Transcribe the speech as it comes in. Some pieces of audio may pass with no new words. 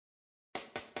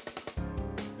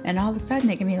And all of a sudden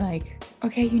it can be like,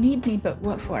 okay, you need me, but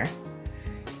what for?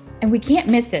 And we can't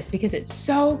miss this because it's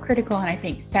so critical, and I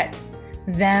think sets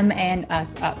them and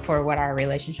us up for what our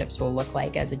relationships will look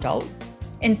like as adults.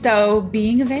 And so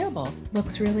being available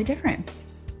looks really different.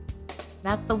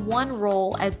 That's the one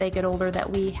role as they get older that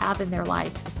we have in their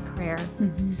life is prayer.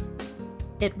 Mm-hmm.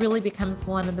 It really becomes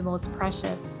one of the most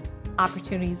precious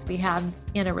opportunities we have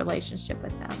in a relationship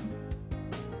with them.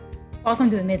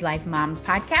 Welcome to the Midlife Moms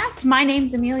Podcast. My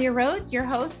name's Amelia Rhodes, your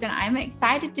host, and I'm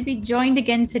excited to be joined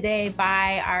again today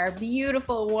by our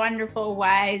beautiful, wonderful,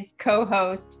 wise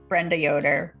co-host, Brenda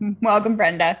Yoder. Welcome,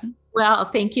 Brenda. Well,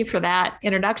 thank you for that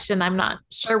introduction. I'm not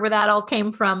sure where that all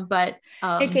came from, but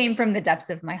it came from the depths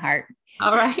of my heart.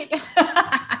 All right.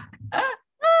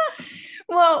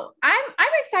 Well, I'm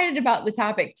excited about the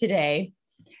topic today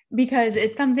because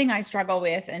it's something I struggle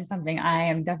with and something I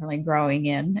am definitely growing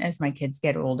in as my kids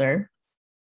get older.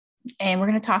 And we're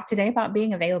going to talk today about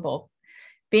being available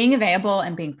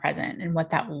and being present and what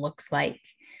that looks like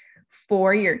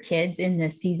for your kids in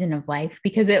this season of life,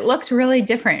 because it looks really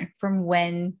different from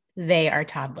when they are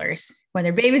toddlers. When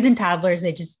they're babies and toddlers,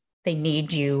 they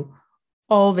need you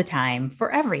all the time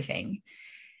for everything.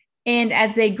 And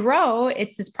as they grow,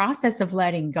 it's this process of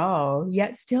letting go,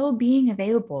 yet still being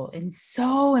available, and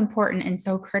so important and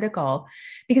so critical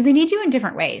because they need you in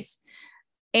different ways.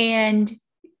 And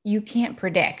you can't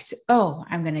predict,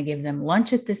 I'm going to give them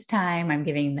lunch at this time. I'm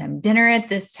giving them dinner at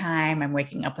this time. I'm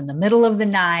waking up in the middle of the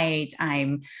night.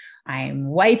 I'm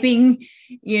wiping,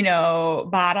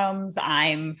 bottoms.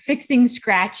 I'm fixing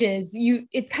scratches.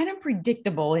 It's kind of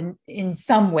predictable in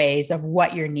some ways of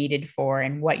what you're needed for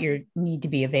and what you need to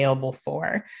be available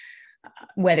for.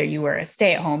 Whether you were a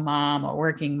stay-at-home mom, a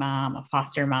working mom, a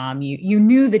foster mom, you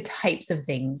knew the types of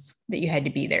things that you had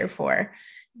to be there for.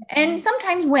 And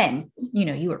sometimes when,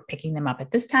 you were picking them up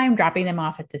at this time, dropping them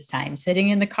off at this time, sitting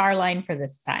in the car line for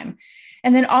this time.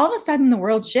 And then all of a sudden the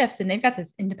world shifts and they've got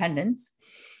this independence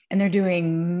and they're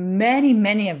doing many,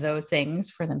 many of those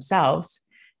things for themselves.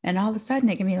 And all of a sudden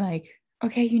it can be like,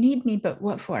 okay, you need me, but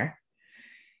what for?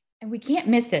 And we can't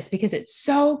miss this because it's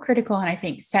so critical, and I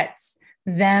think sets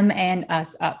them and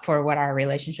us up for what our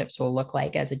relationships will look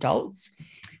like as adults,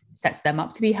 sets them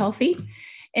up to be healthy.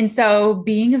 And so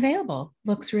being available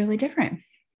looks really different.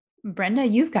 Brenda,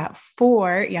 you've got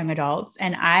 4 young adults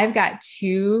and I've got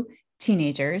 2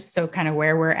 teenagers. So kind of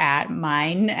where we're at,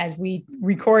 mine, as we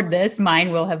record this,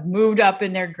 mine will have moved up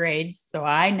in their grades. So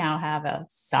I now have a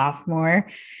sophomore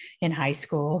in high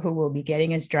school who will be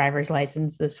getting his driver's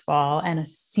license this fall, and a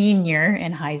senior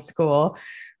in high school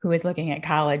who is looking at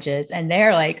colleges, and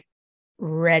they're like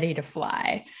ready to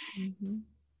fly. Mm-hmm.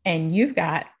 And you've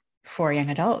got 4 young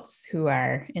adults who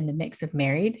are in the mix of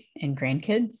married and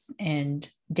grandkids and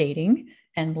dating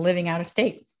and living out of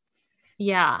state.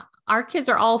 Yeah. Our kids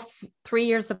are all 3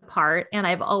 years apart. And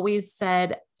I've always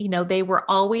said, they were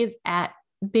always at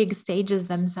big stages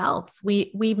themselves.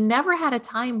 We've never had a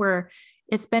time where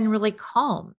it's been really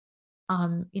calm.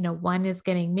 One is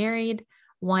getting married.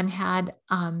 One had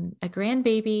a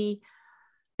grandbaby.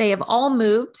 They have all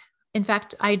moved. In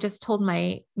fact, I just told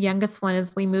my youngest one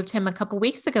as we moved him a couple of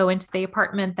weeks ago into the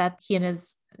apartment that he and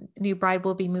his new bride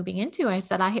will be moving into. I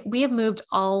said, we have moved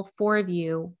all 4 of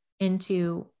you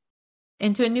into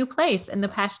a new place in the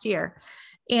past year.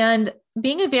 And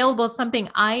being available is something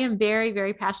I am very,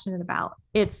 very passionate about.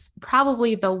 It's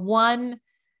probably the one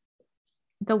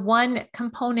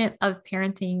component of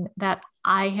parenting that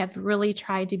I have really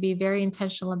tried to be very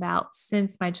intentional about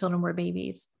since my children were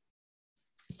babies.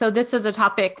 So this is a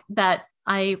topic that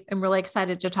I am really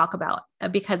excited to talk about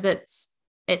because it's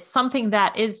something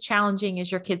that is challenging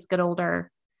as your kids get older.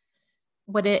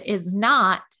 What it is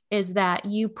not is that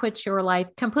you put your life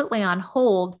completely on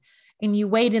hold and you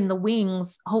wait in the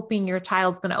wings, hoping your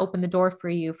child's going to open the door for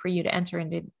you to enter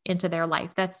into their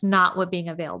life. That's not what being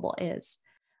available is.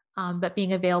 But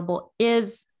being available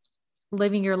is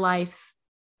living your life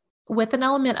with an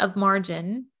element of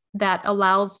margin that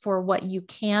allows for what you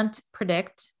can't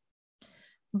predict,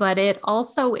 but it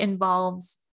also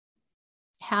involves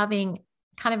having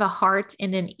kind of a heart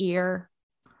and an ear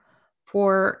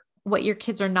for what your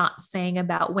kids are not saying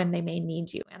about when they may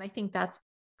need you. And I think that's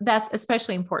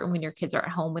especially important when your kids are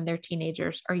at home, when they're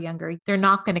teenagers or younger. They're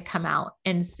not going to come out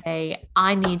and say,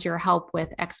 I need your help with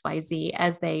XYZ,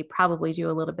 as they probably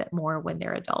do a little bit more when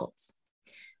they're adults.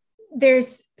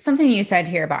 There's something you said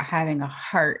here about having a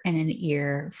heart and an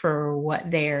ear for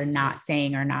what they're not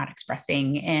saying or not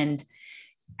expressing. And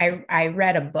I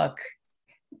read a book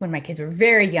when my kids were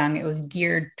very young. It was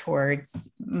geared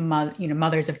towards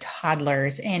mothers of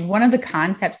toddlers. And one of the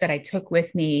concepts that I took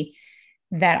with me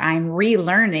that I'm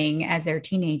relearning as they're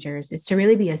teenagers is to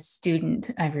really be a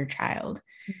student of your child,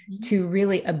 to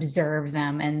really observe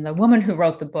them. And the woman who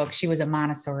wrote the book, she was a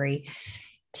Montessori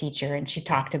teacher, and she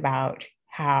talked about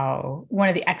how one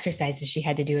of the exercises she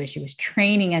had to do as she was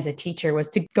training as a teacher was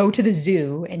to go to the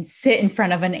zoo and sit in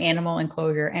front of an animal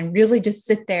enclosure and really just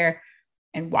sit there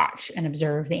and watch and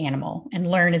observe the animal and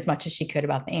learn as much as she could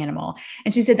about the animal.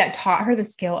 And she said that taught her the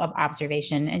skill of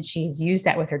observation. And she's used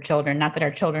that with her children. Not that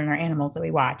our children are animals that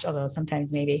we watch, although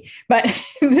sometimes maybe, but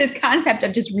this concept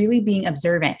of just really being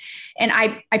observant. And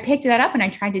I picked that up and I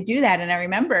tried to do that. And I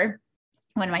remember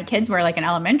when my kids were like in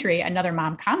elementary, another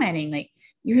mom commenting, like,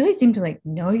 you really seem to like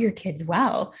know your kids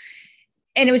well.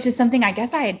 And it was just something I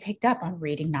guess I had picked up on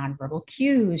reading nonverbal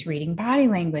cues, reading body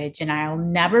language. And I'll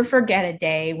never forget a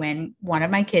day when one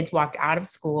of my kids walked out of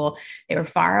school. They were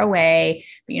far away,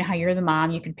 but you know how you're the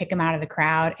mom, you can pick them out of the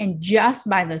crowd. And just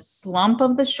by the slump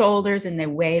of the shoulders and the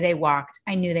way they walked,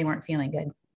 I knew they weren't feeling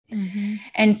good. Mm-hmm.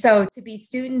 And so to be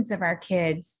students of our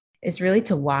kids is really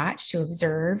to watch, to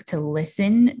observe, to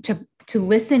listen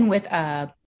with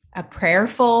a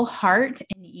prayerful heart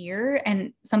and ear.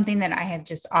 And something that I have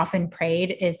just often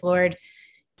prayed is, Lord,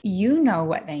 you know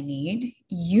what they need.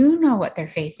 You know what they're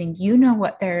facing. You know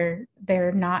what they're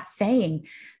not saying.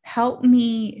 Help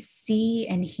me see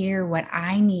and hear what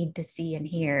I need to see and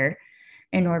hear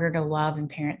in order to love and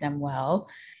parent them well,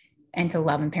 and to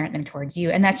love and parent them towards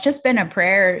you. And that's just been a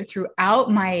prayer throughout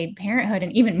my parenthood,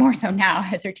 and even more so now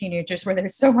as they're teenagers, where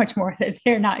there's so much more that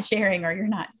they're not sharing or you're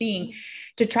not seeing,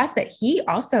 to trust that he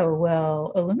also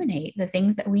will illuminate the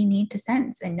things that we need to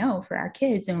sense and know for our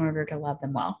kids in order to love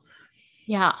them well.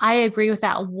 Yeah, I agree with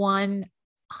that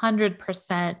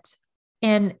 100%.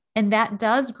 And that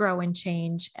does grow and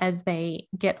change as they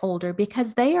get older,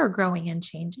 because they are growing and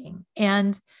changing.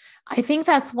 And I think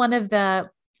that's one of the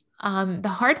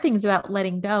hard things about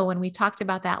letting go, and we talked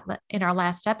about that in our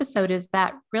last episode, is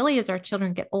that really as our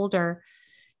children get older,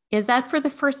 is that for the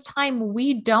first time,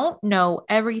 we don't know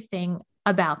everything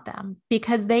about them,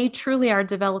 because they truly are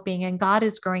developing and God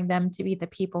is growing them to be the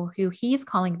people who he's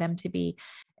calling them to be.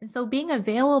 And so being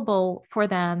available for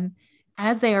them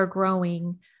as they are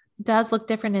growing does look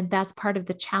different. And that's part of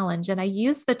the challenge. And I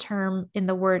use the term in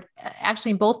the word,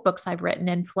 actually in both books I've written,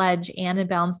 in Fledge and in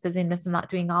Balanced Busyness and Not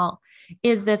Doing All,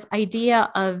 is this idea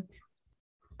of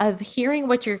hearing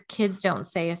what your kids don't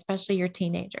say, especially your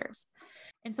teenagers.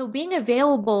 And so being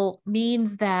available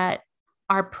means that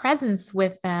our presence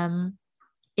with them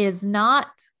is not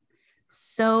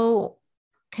so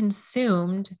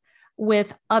consumed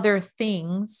with other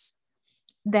things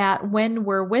that when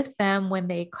we're with them, when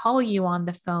they call you on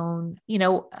the phone,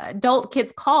 adult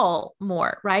kids call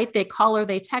more, right? They call or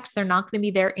they text, they're not going to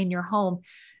be there in your home.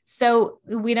 So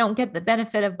we don't get the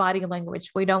benefit of body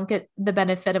language. We don't get the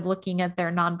benefit of looking at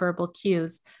their nonverbal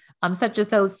cues, such as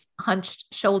those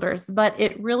hunched shoulders. But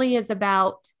it really is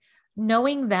about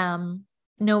knowing them,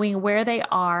 knowing where they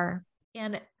are,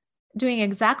 and doing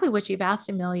exactly what you've asked,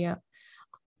 Amelia.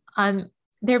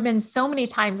 There have been so many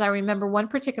times. I remember one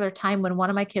particular time when one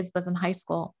of my kids was in high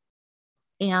school,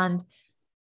 and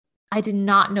I did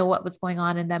not know what was going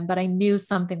on in them, but I knew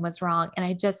something was wrong. And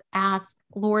I just asked,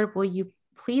 Lord, will you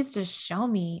please just show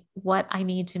me what I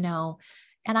need to know?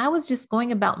 And I was just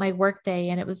going about my workday,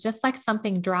 and it was just like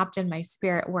something dropped in my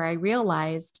spirit, where I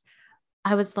realized,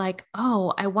 I was like,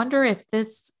 oh, I wonder if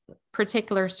this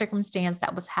particular circumstance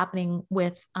that was happening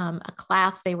with a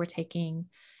class they were taking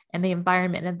and the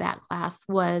environment of that class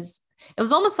it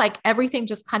was almost like everything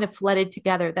just kind of flooded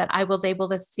together, that I was able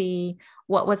to see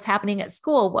what was happening at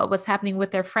school, what was happening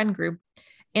with their friend group.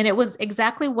 And it was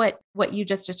exactly what you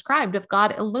just described, of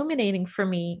God illuminating for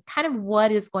me kind of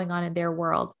what is going on in their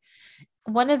world.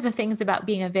 One of the things about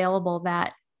being available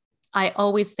that I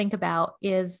always think about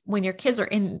is when your kids are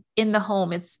in the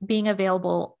home, it's being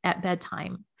available at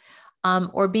bedtime,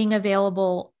 or being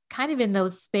available kind of in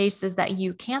those spaces that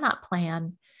you cannot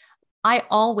plan. I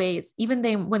always, even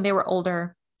when they were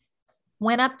older,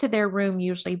 went up to their room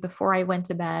usually before I went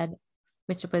to bed,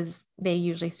 which was, they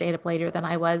usually stayed up later than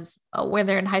I was when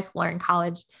they're in high school or in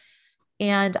college.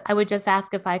 And I would just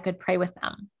ask if I could pray with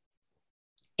them.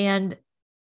 And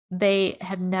they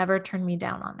have never turned me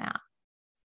down on that.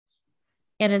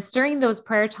 And it's during those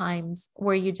prayer times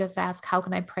where you just ask, how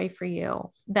can I pray for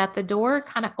you, that the door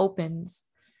kind of opens.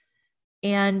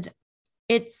 And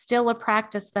it's still a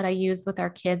practice that I use with our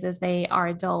kids as they are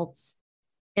adults,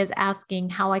 is asking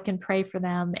how I can pray for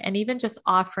them, and even just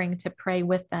offering to pray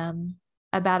with them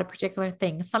about a particular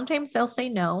thing. Sometimes they'll say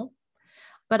no,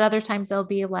 but other times they'll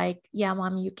be like, yeah,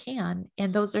 Mom, you can.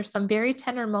 And those are some very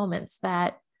tender moments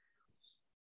that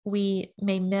we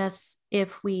may miss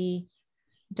if we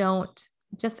don't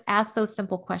just ask those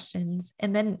simple questions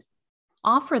and then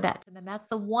offer that to them. That's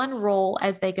the one role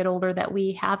as they get older that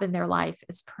we have in their life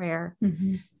is prayer.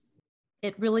 Mm-hmm.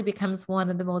 It really becomes one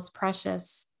of the most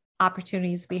precious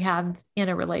opportunities we have in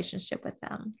a relationship with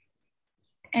them.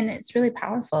 And it's really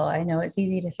powerful. I know it's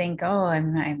easy to think, oh,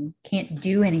 I can't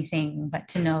do anything, but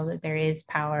to know that there is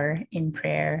power in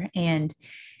prayer. And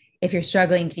if you're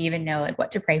struggling to even know like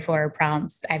what to pray for or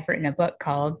prompts, I've written a book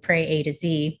called Pray A to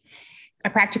Z, a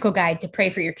practical guide to pray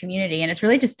for your community. And it's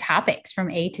really just topics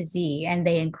from A to Z. And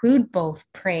they include both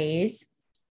praise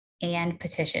and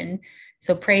petition.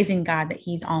 So praising God that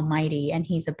he's almighty and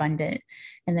he's abundant.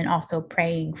 And then also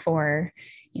praying for,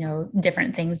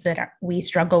 different things that we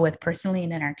struggle with personally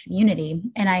and in our community.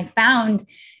 And I found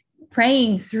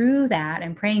praying through that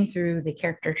and praying through the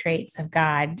character traits of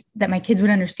God that my kids would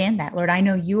understand that. Lord, I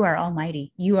know you are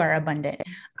almighty. You are abundant.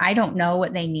 I don't know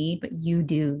what they need, but you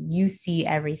do. You see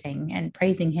everything, and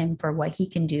praising him for what he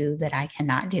can do that I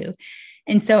cannot do.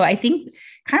 And so I think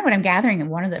kind of what I'm gathering, and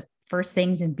one of the first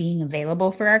things in being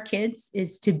available for our kids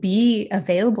is to be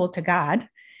available to God,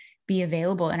 be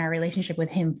available in our relationship with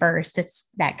him first. It's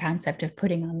that concept of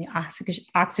putting on the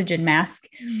oxygen mask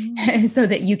so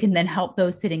that you can then help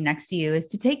those sitting next to you, is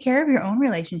to take care of your own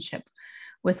relationship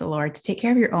with the Lord, to take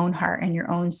care of your own heart and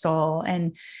your own soul.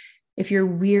 And if you're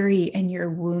weary and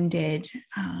you're wounded,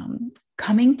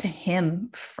 coming to him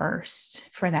first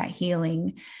for that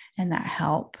healing and that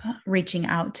help, reaching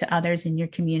out to others in your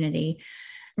community,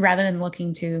 rather than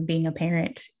looking to being a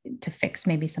parent to fix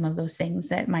maybe some of those things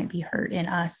that might be hurt in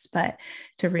us, but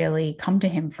to really come to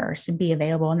him first and be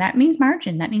available. And that means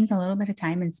margin. That means a little bit of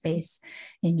time and space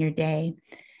in your day.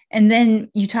 And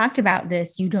then you talked about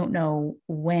this, you don't know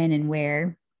when and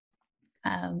where.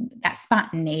 That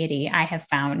spontaneity I have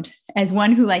found as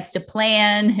one who likes to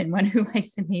plan and one who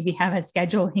likes to maybe have a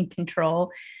schedule and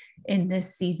control in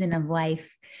this season of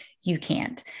life, you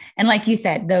can't. And like you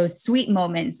said, those sweet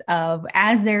moments of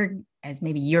as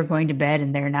maybe you're going to bed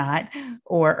and they're not,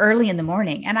 or early in the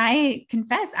morning. And I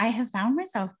confess, I have found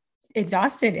myself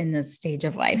exhausted in this stage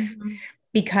of life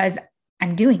because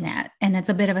I'm doing that. And it's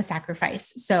a bit of a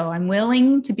sacrifice. So I'm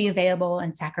willing to be available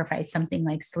and sacrifice something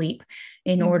like sleep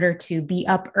in order to be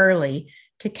up early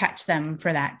to catch them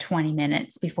for that 20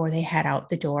 minutes before they head out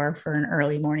the door for an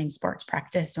early morning sports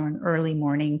practice or an early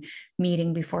morning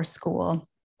meeting before school,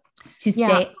 to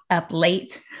stay up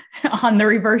late on the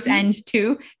reverse end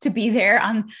too, to be there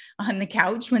on the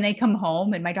couch when they come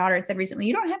home. And my daughter had said recently,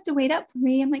 you don't have to wait up for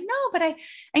me. I'm like, no, but I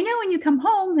know when you come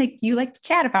home, like you like to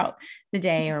chat about the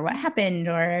day or what happened,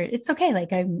 or it's okay.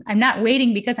 Like I'm not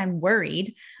waiting because I'm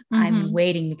worried. I'm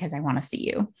waiting because I want to see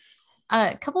you.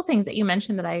 A couple of things that you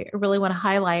mentioned that I really want to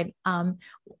highlight.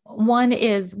 One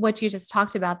is what you just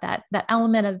talked about, that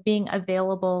element of being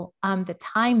available, the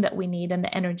time that we need and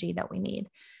the energy that we need.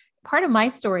 Part of my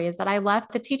story is that I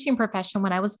left the teaching profession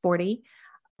when I was 40.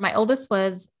 My oldest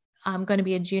was going to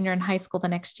be a junior in high school the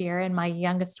next year, and my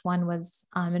youngest one was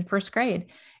in first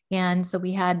grade. And so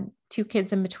we had 2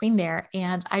 kids in between there.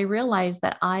 And I realized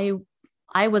that I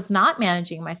was not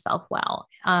managing myself well.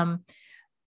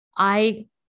 I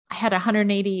had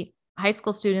 180 high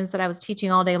school students that I was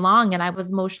teaching all day long, and I was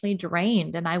emotionally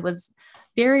drained, and I was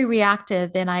very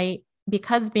reactive. And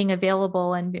because being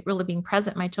available and really being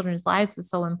present in my children's lives was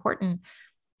so important,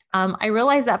 I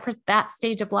realized that for that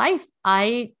stage of life,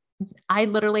 I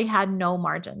literally had no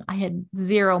margin. I had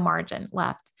zero margin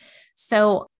left.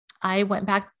 So I went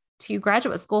back to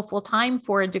graduate school full-time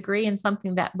for a degree in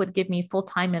something that would give me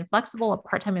full-time and flexible or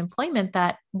part-time employment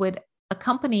that would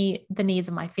accompany the needs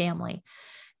of my family.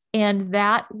 And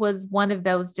that was one of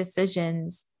those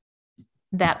decisions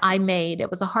that I made. It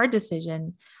was a hard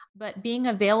decision, but being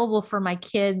available for my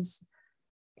kids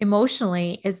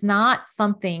emotionally is not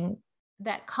something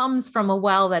that comes from a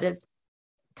well that is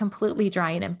completely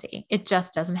dry and empty. It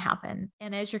just doesn't happen.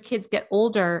 And as your kids get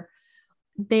older,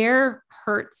 their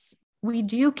hurts, we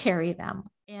do carry them.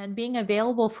 And being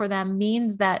available for them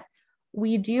means that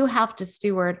we do have to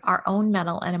steward our own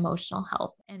mental and emotional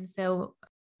health. And so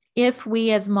if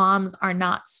we as moms are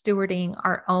not stewarding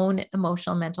our own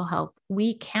emotional mental health,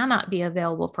 we cannot be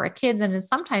available for our kids. And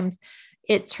sometimes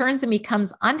it turns and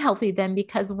becomes unhealthy then,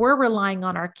 because we're relying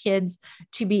on our kids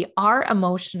to be our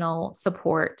emotional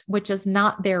support, which is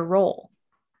not their role.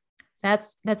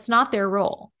 That's not their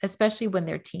role, especially when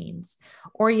they're teens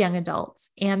or young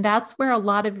adults. And that's where a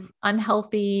lot of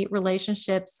unhealthy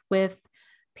relationships with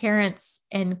parents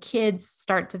and kids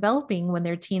start developing when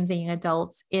they're teens and young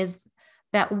adults, is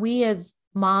that we as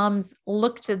moms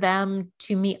look to them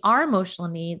to meet our emotional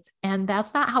needs. And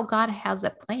that's not how God has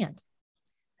it planned.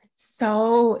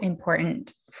 So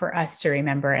important for us to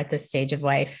remember at this stage of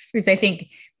life, because I think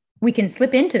we can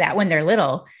slip into that when they're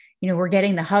little. We're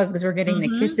getting the hugs, we're getting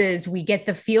the kisses, we get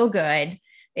the feel good.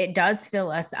 It does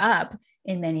fill us up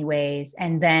in many ways.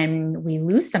 And then we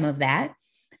lose some of that.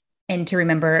 And to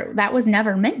remember that was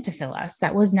never meant to fill us.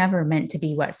 That was never meant to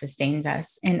be what sustains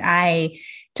us. And I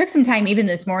took some time even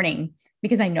this morning,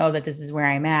 because I know that this is where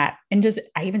I'm at. And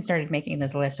I even started making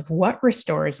this list of what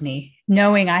restores me,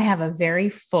 knowing I have a very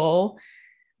full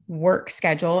work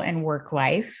schedule and work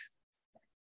life,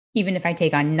 even if I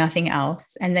take on nothing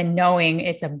else. And then knowing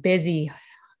it's a busy,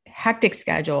 hectic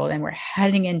schedule and we're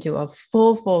heading into a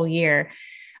full year.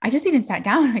 I just even sat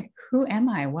down like, who am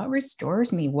I? What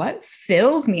restores me? What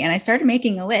fills me? And I started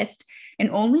making a list, and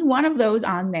only one of those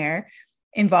on there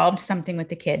involved something with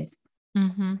the kids.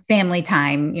 Family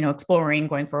time, exploring,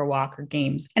 going for a walk or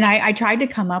games. And I tried to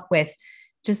come up with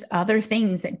just other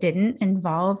things that didn't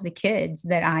involve the kids,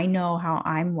 that I know how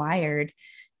I'm wired,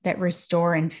 that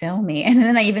restore and fill me. And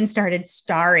then I even started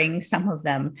starring some of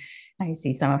them. I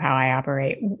see some of how I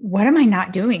operate. What am I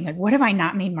not doing? Like, what have I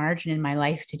not made margin in my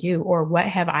life to do? Or what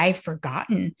have I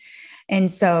forgotten? And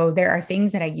so there are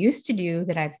things that I used to do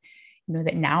that I've,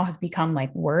 that now have become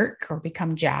like work or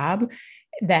become job,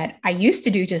 that I used to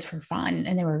do just for fun,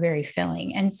 and they were very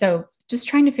filling. And so just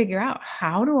trying to figure out,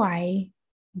 how do I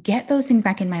get those things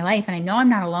back in my life? And I know I'm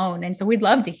not alone. And so we'd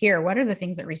love to hear, what are the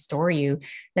things that restore you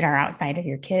that are outside of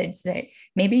your kids that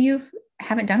maybe you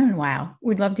haven't done in a while?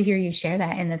 We'd love to hear you share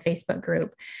that in the Facebook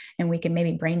group, and we can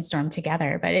maybe brainstorm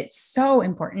together. But it's so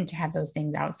important to have those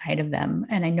things outside of them.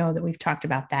 And I know that we've talked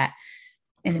about that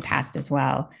in the past as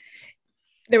well.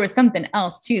 There was something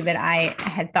else too that I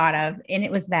had thought of, and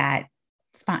it was that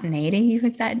spontaneity you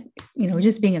had said,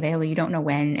 just being available. You don't know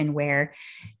when and where.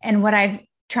 And what I've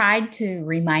tried to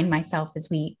remind myself is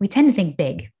we tend to think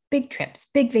big trips,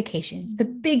 big vacations, the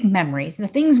big memories, the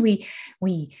things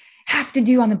we have to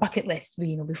do on the bucket list,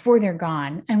 before they're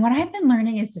gone. And what I've been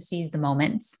learning is to seize the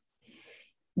moments,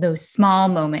 those small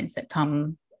moments that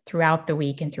come throughout the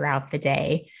week and throughout the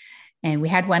day. And we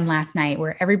had one last night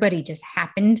where everybody just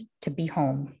happened to be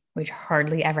home, which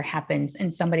hardly ever happens.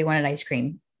 And somebody wanted ice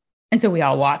cream. And so we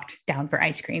all walked down for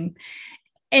ice cream,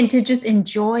 and to just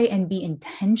enjoy and be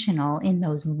intentional in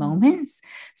those moments.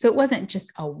 So it wasn't just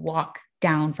a walk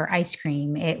down for ice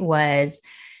cream. It was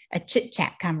a chit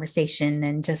chat conversation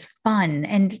and just fun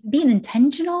and being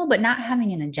intentional, but not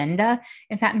having an agenda,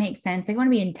 if that makes sense. I want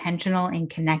to be intentional in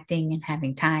connecting and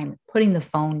having time, putting the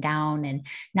phone down and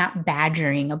not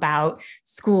badgering about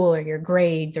school or your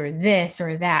grades or this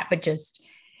or that, but just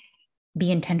be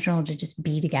intentional to just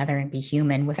be together and be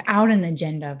human without an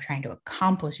agenda of trying to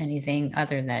accomplish anything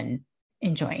other than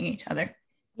enjoying each other.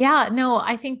 Yeah, no,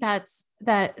 I think that's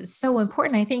so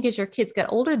important. I think as your kids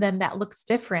get older, then that looks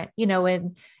different,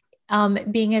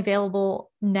 and being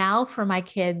available now for my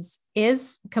kids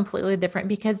is completely different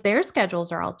because their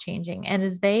schedules are all changing. And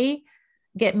as they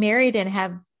get married and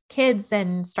have kids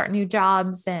and start new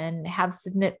jobs and have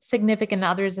significant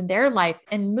others in their life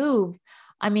and move,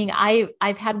 I mean,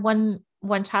 I've had one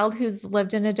child who's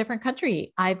lived in a different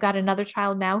country. I've got another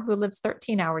child now who lives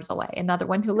 13 hours away, another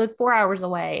one who lives 4 hours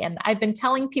away. And I've been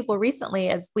telling people recently,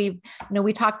 as we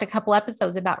talked a couple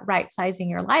episodes about right sizing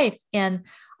your life. And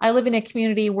I live in a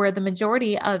community where the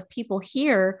majority of people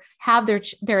here have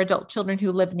their adult children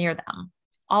who live near them.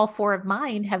 All 4 of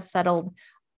mine have settled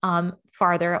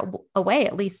farther away,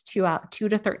 at least 2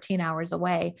 to 13 hours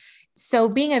away. So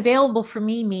being available for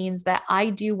me means that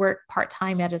I do work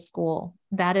part-time at a school.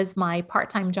 That is my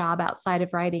part-time job outside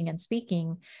of writing and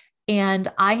speaking. And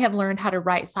I have learned how to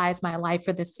right size my life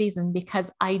for this season because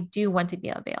I do want to be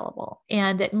available.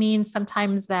 And it means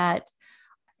sometimes that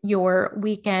your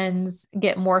weekends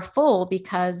get more full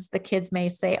because the kids may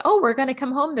say, oh, we're going to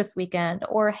come home this weekend,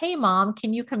 or, hey, mom,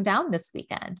 can you come down this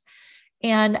weekend?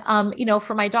 And,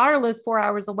 for my daughter lives 4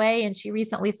 hours away. And she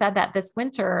recently said that this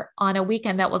winter on a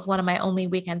weekend, that was one of my only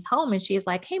weekends home. And she's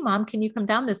like, hey, mom, can you come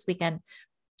down this weekend?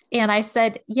 And I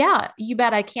said, yeah, you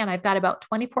bet I can. I've got about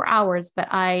 24 hours, but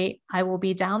I will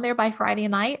be down there by Friday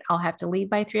night. I'll have to leave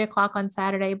by 3:00 on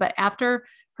Saturday. But after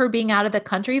her being out of the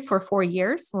country for 4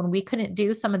 years, when we couldn't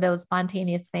do some of those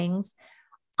spontaneous things,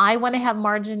 I want to have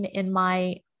margin in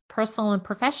my personal and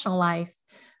professional life,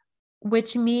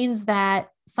 which means that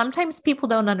sometimes people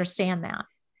don't understand that.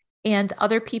 And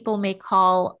other people may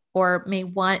call or may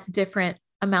want different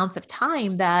amounts of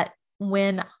time. That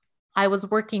when I was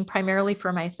working primarily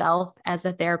for myself as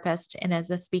a therapist and as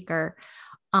a speaker,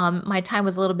 my time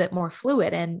was a little bit more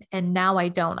fluid. And now I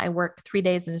don't. I work 3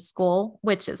 days in a school,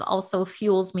 which is also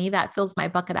fuels me. That fills my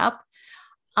bucket up.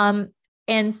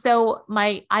 And so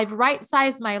I've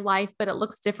right-sized my life, but it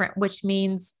looks different, which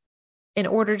means in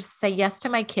order to say yes to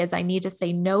my kids, I need to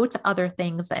say no to other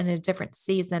things that in a different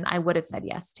season I would have said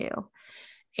yes to.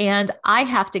 And I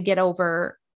have to get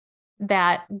over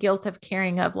that guilt of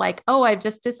caring of like, oh, I've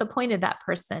just disappointed that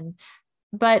person.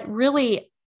 But really,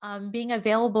 being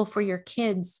available for your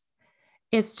kids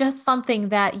is just something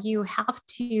that you have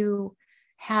to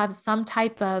have some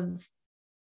type of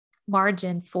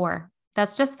margin for.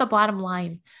 That's just the bottom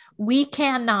line. We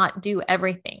cannot do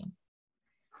everything.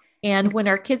 And when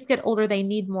our kids get older, they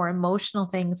need more emotional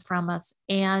things from us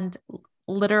and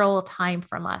literal time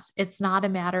from us. It's not a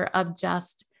matter of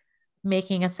just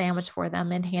making a sandwich for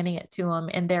them and handing it to them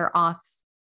and they're off,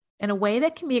 in a way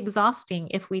that can be exhausting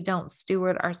if we don't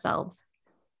steward ourselves.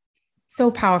 So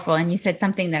powerful. And you said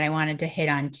something that I wanted to hit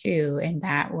on too, and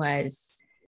that was,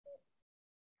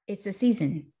 it's a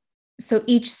season. So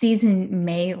each season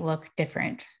may look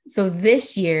different. So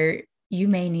this year, you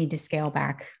may need to scale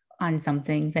back on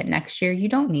something that next year you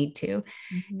don't need to.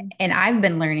 Mm-hmm. And I've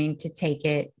been learning to take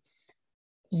it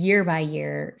year by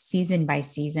year, season by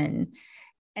season.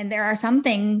 And there are some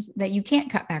things that you can't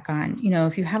cut back on. You know,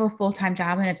 if you have a full-time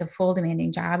job and it's a full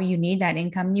demanding job, you need that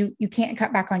income, you can't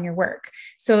cut back on your work.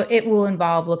 So it will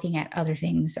involve looking at other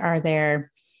things. Are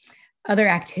there other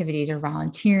activities or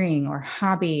volunteering or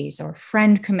hobbies or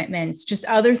friend commitments, just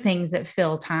other things that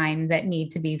fill time that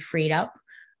need to be freed up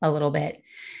a little bit?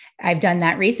 I've done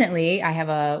that recently. I have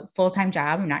a full-time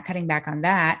job. I'm not cutting back on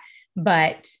that,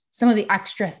 but some of the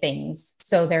extra things.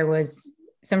 So there was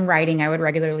some writing I would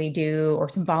regularly do, or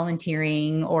some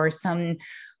volunteering, or some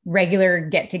regular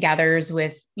get-togethers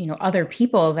with, you know, other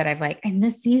people that I've like, in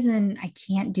this season, I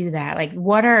can't do that. Like,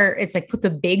 it's like, put the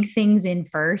big things in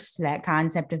first. That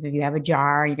concept of, if you have a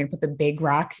jar, you're going to put the big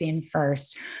rocks in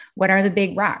first. What are the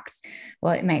big rocks?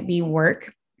 Well, it might be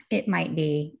work. It might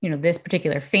be, you know, this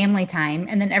particular family time,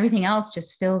 and then everything else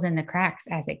just fills in the cracks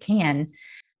as it can,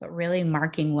 but really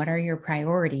marking what are your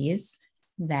priorities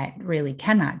that really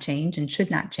cannot change and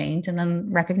should not change. And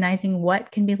then recognizing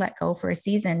what can be let go for a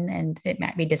season. And it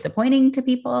might be disappointing to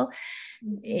people.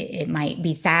 It might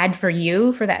be sad for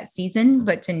you for that season,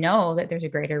 but to know that there's a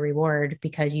greater reward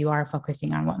because you are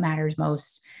focusing on what matters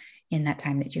most in that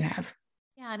time that you have.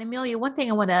 Yeah. And Amelia, one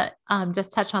thing I want to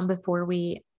just touch on before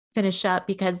we finish up,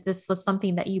 because this was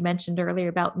something that you mentioned earlier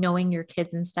about knowing your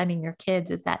kids and studying your kids,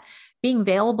 is that being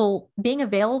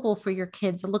available for your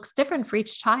kids looks different for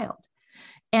each child.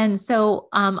 And so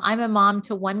I'm a mom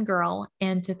to one girl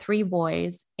and to three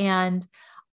boys, and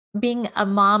being a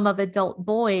mom of adult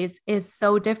boys is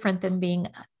so different than being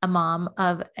a mom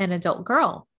of an adult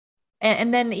girl.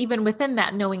 And then even within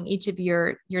that, knowing each of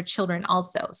your children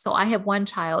also. So I have one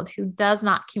child who does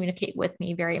not communicate with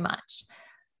me very much,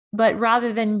 but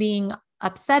rather than being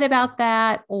upset about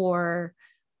that or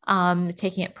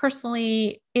taking it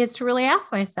personally, is to really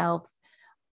ask myself,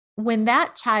 when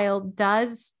that child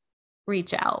does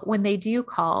reach out, when they do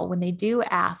call, when they do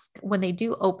ask, when they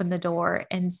do open the door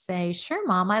and say, sure,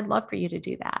 mom, I'd love for you to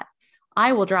do that,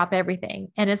 I will drop everything.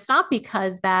 And it's not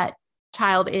because that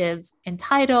child is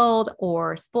entitled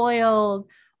or spoiled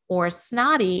or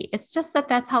snotty. It's just that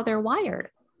that's how they're wired.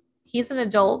 He's an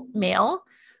adult male.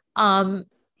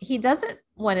 He doesn't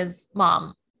want his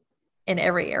mom in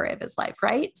every area of his life,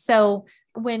 right? So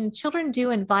when children do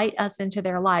invite us into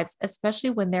their lives, especially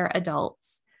when they're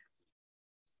adults,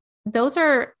 those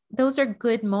are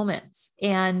good moments.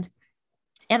 And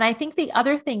I think the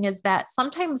other thing is that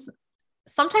sometimes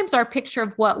our picture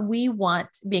of what we want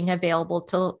being available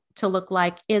to look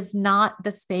like is not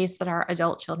the space that our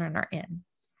adult children are in.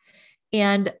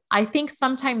 And I think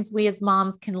sometimes we as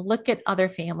moms can look at other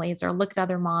families or look at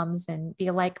other moms and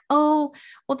be like, oh,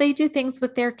 well, they do things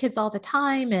with their kids all the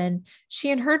time. And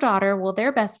she and her daughter, well,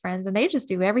 they're best friends and they just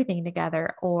do everything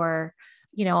together. Or,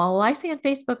 you know, oh, I see on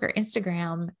Facebook or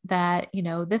Instagram that, you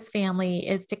know, this family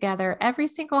is together every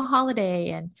single holiday.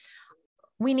 And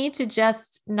we need to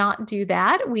just not do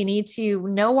that. We need to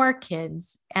know our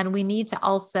kids, and we need to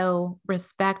also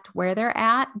respect where they're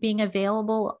at. Being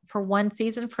available for one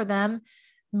season for them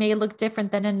may look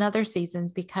different than another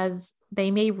seasons, because they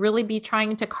may really be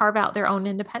trying to carve out their own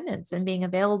independence, and being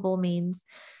available means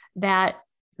that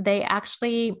they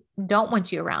actually don't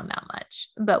want you around that much.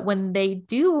 But when they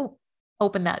do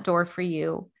open that door for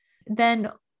you,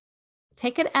 then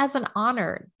take it as an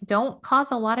honor. Don't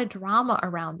cause a lot of drama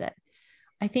around it.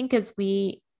 I think as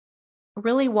we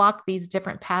really walk these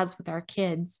different paths with our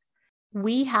kids,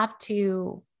 we have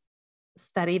to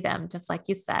study them, just like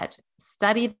you said,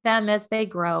 study them as they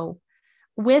grow,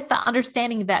 with the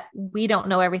understanding that we don't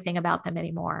know everything about them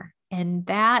anymore. And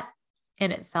that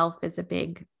in itself is a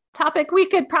big topic we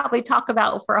could probably talk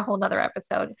about for a whole nother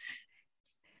episode.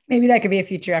 Maybe that could be a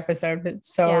future episode, but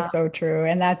it's so true.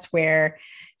 And that's where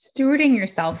stewarding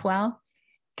yourself well,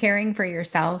 caring for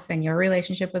yourself and your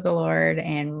relationship with the Lord,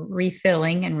 and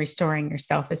refilling and restoring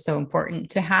yourself is so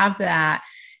important to have that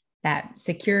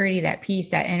security, that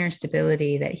peace, that inner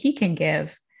stability that He can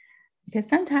give. Because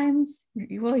sometimes,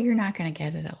 well, you're not going to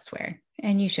get it elsewhere,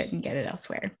 and you shouldn't get it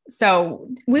elsewhere. So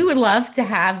we would love to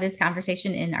have this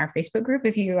conversation in our Facebook group.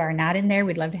 If you are not in there,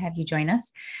 we'd love to have you join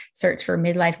us. Search for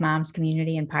Midlife Moms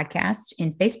Community and Podcast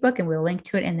in Facebook, and we'll link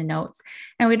to it in the notes.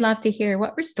 And we'd love to hear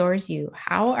what restores you.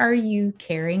 How are you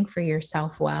caring for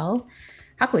yourself well?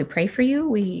 How can we pray for you?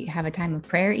 We have a time of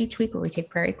prayer each week where we take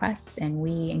prayer requests and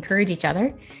we encourage each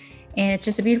other. And it's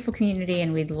just a beautiful community,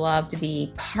 and we'd love to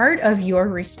be part of your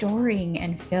restoring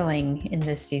and filling in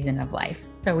this season of life.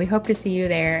 So we hope to see you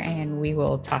there, and we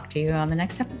will talk to you on the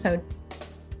next episode.